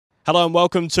Hello and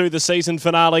welcome to the season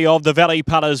finale of the Valley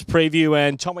Punters preview.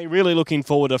 And Tommy, really looking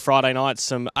forward to Friday night,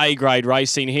 some A-grade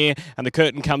racing here, and the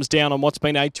curtain comes down on what's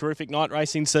been a terrific night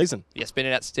racing season. Yeah, it's been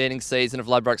an outstanding season of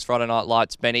Ladbrokes Friday Night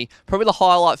Lights, Benny. Probably the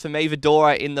highlight for me,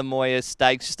 Vidora in the Moya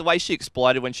Stakes. Just the way she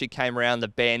exploded when she came around the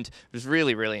bend was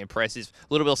really, really impressive. A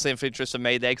little bit of self-interest for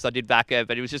me there because I did back her,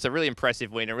 but it was just a really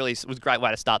impressive win. It really was a great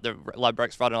way to start the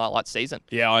Ladbrokes Friday Night Lights season.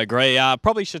 Yeah, I agree.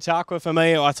 Probably Chautauqua for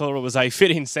me. I thought it was a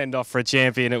fitting send-off for a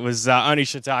champion. It was only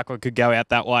Chautauqua could go out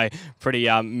that way. Pretty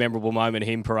memorable moment,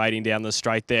 him parading down the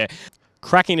straight there.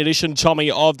 Cracking edition,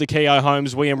 Tommy, of the Keogh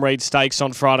Holmes William Reid Stakes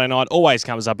on Friday night. Always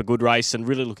comes up a good race, and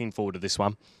really looking forward to this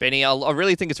one. Benny, I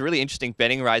really think it's a really interesting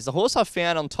betting race. The horse I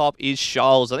found on top is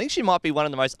Shoals. I think she might be one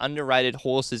of the most underrated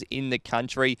horses in the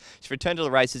country. She returned to the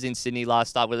races in Sydney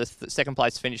last start with a second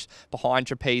place finish behind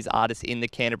Trapeze Artist in the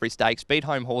Canterbury Stakes. Beat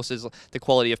home horses the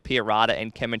quality of Piarata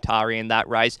and Kementari in that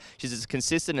race. She's as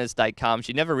consistent as they come.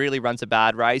 She never really runs a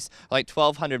bad race. I think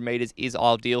 1,200 metres is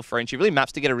ideal for her, and she really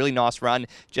maps to get a really nice run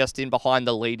just in behind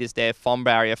the leaders there from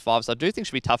barrier 5, so I do think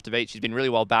she'll be tough to beat. She's been really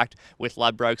well backed with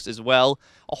Ladbrokes as well.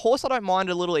 A horse I don't mind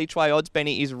a little each way odds,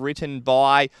 Benny, is Written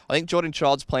By. I think Jordan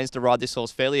Childs plans to ride this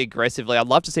horse fairly aggressively. I'd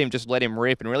love to see him just let him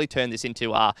rip and really turn this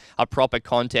into a proper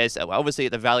contest. Obviously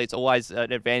at the Valley it's always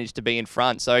an advantage to be in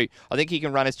front, so I think he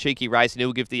can run his cheeky race and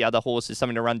he'll give the other horses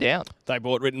something to run down. They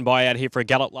brought Written By out here for a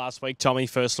gallop last week, Tommy.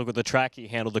 First look at the track, he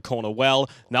handled the corner well.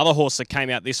 Another horse that came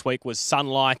out this week was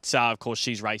Sunlight. Of course,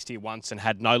 she's raced here once and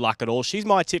had no luck at all. She's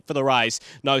my tip for the race.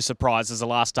 No surprise as a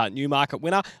last start Newmarket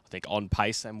winner. I think on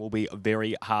pace and will be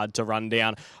very hard to run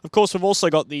down. Of course, we've also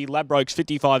got the Ladbrokes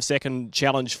 55-second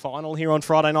challenge final here on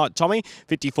Friday night, Tommy.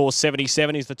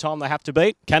 54.77 is the time they have to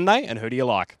beat. Can they? And who do you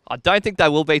like? I don't think they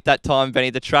will beat that time,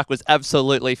 Benny. The track was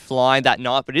absolutely flying that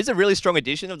night, but it is a really strong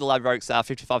edition of the Ladbrokes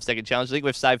 55-second challenge. I think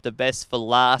we've saved the best for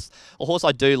last. A horse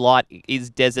I do like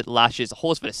is Desert Lashes. A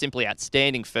horse with a simply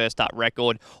outstanding first up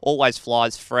record. Always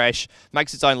flies fresh.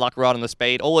 Makes its own luck right on the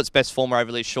speed. All its best form are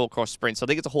over these short cross sprints. So I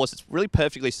think it's a horse that's really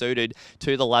perfectly suited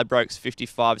to the Ladbrokes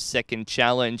 55-second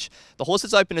challenge. The horse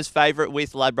that's open as favourite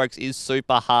with Ladbrokes is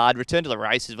Super Hard. Returned to the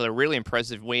races with a really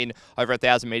impressive win over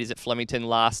 1,000 metres at Flemington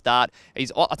last start.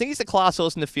 I think he's the class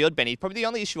horse in the field, Benny. Probably the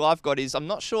only issue I've got is I'm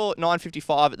not sure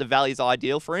 9.55 at the Valley is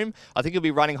ideal for him. I think he'll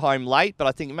be running home late, but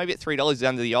I think maybe at $3 is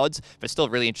under the odds, but still a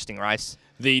really interesting race.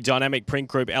 The Dynamic Print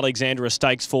Group Alexandra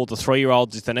Stakes for the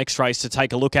 3-year-olds is the next race to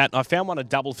take a look at. I found one at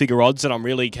double-figure odds that I'm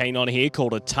really keen on here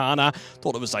called Atana.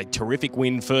 Thought it was a terrific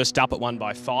win first up at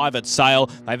 1/5 at Sale.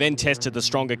 They then tested the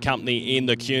stronger company in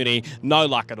the CUNY. No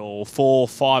luck at all.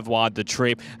 4-5 wide the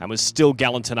trip and was still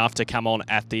gallant enough to come on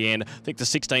at the end. I think the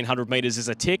 1,600 metres is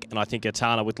a tick, and I think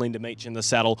Atana with Linda Meach in the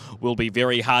saddle will be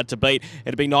very hard to beat.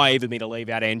 It'd be naive of me to leave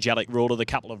out Angelic Ruler. The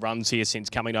couple of runs here since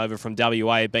coming over from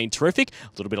WA have been terrific.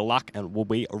 A little bit of luck and we'll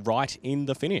be right in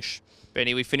the finish.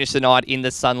 Benny, we finished the night in the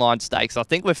Sunline Stakes. I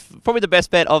think probably the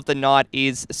best bet of the night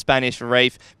is Spanish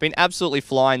Reef. Been absolutely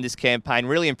flying this campaign.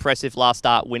 Really impressive last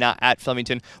start winner at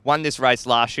Flemington. Won this race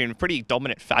last year in pretty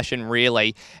dominant fashion,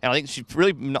 really. And I think she's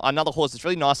really another horse that's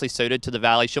really nicely suited to the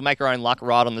Valley. She'll make her own luck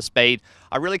right on the speed.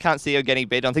 I really can't see her getting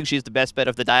beat. I think she's the best bet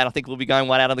of the day, and I think we'll be going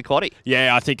one out on the quaddie.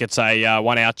 Yeah, I think it's a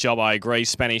one-out job. I agree.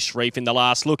 Spanish Reef in the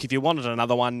last. Look, if you wanted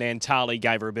another one, Nantali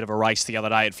gave her a bit of a race the other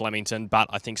day at Flemington, but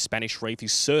I think Spanish Reef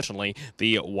is certainly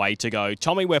the way to go.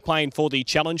 Tommy, we're playing for the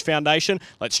Challenge Foundation.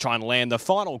 Let's try and land the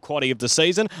final quaddie of the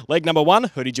season. Leg number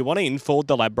 1, who did you want in for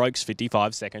the Ladbrokes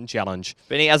 55-second challenge?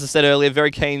 Benny, as I said earlier,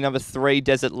 very keen. Number 3,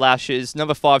 Desert Lashes.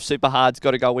 Number 5, Super Hard's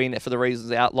got to go in for the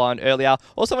reasons outlined earlier.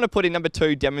 Also want to put in number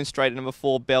 2, Demonstrator. Number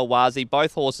 4, Belwazi.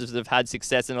 Both horses that have had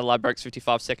success in the Ladbrokes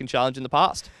 55-second challenge in the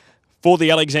past. For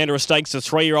the Alexandra Stakes, the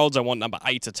 3-year-olds, I want number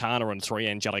 8, Atana, and 3,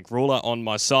 Angelic Ruler on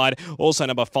my side. Also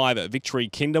number 5, Victory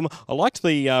Kingdom. I liked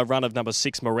the run of number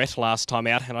 6, Moret, last time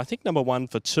out, and I think number 1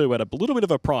 for 2 at a little bit of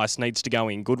a price needs to go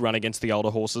in. Good run against the older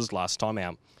horses last time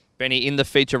out. Benny, in the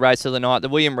feature race of the night, the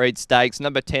William Reid Stakes,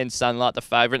 number 10, Sunlight, the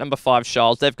favourite, number 5,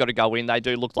 Shoals, they've got to go in. They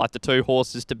do look like the 2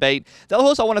 horses to beat. The other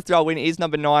horse I want to throw in is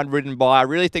number 9, Written By. I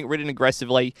really think ridden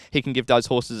aggressively, he can give those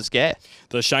horses a scare.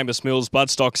 The Seamus Mills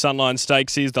Bloodstock Sunline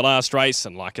Stakes is the last race,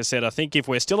 and like I said, I think if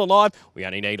we're still alive, we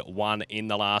only need 1 in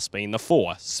the last, being the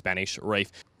 4, Spanish Reef.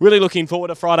 Really looking forward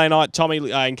to Friday night,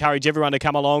 Tommy. I encourage everyone to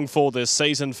come along for the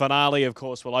season finale. Of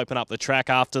course, we'll open up the track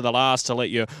after the last to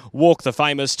let you walk the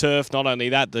famous turf. Not only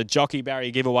that, the jockey barrier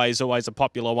giveaway is always a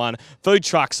popular one. Food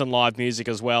trucks and live music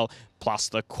as well, plus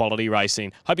the quality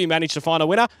racing. Hope you managed to find a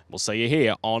winner. We'll see you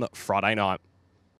here on Friday night.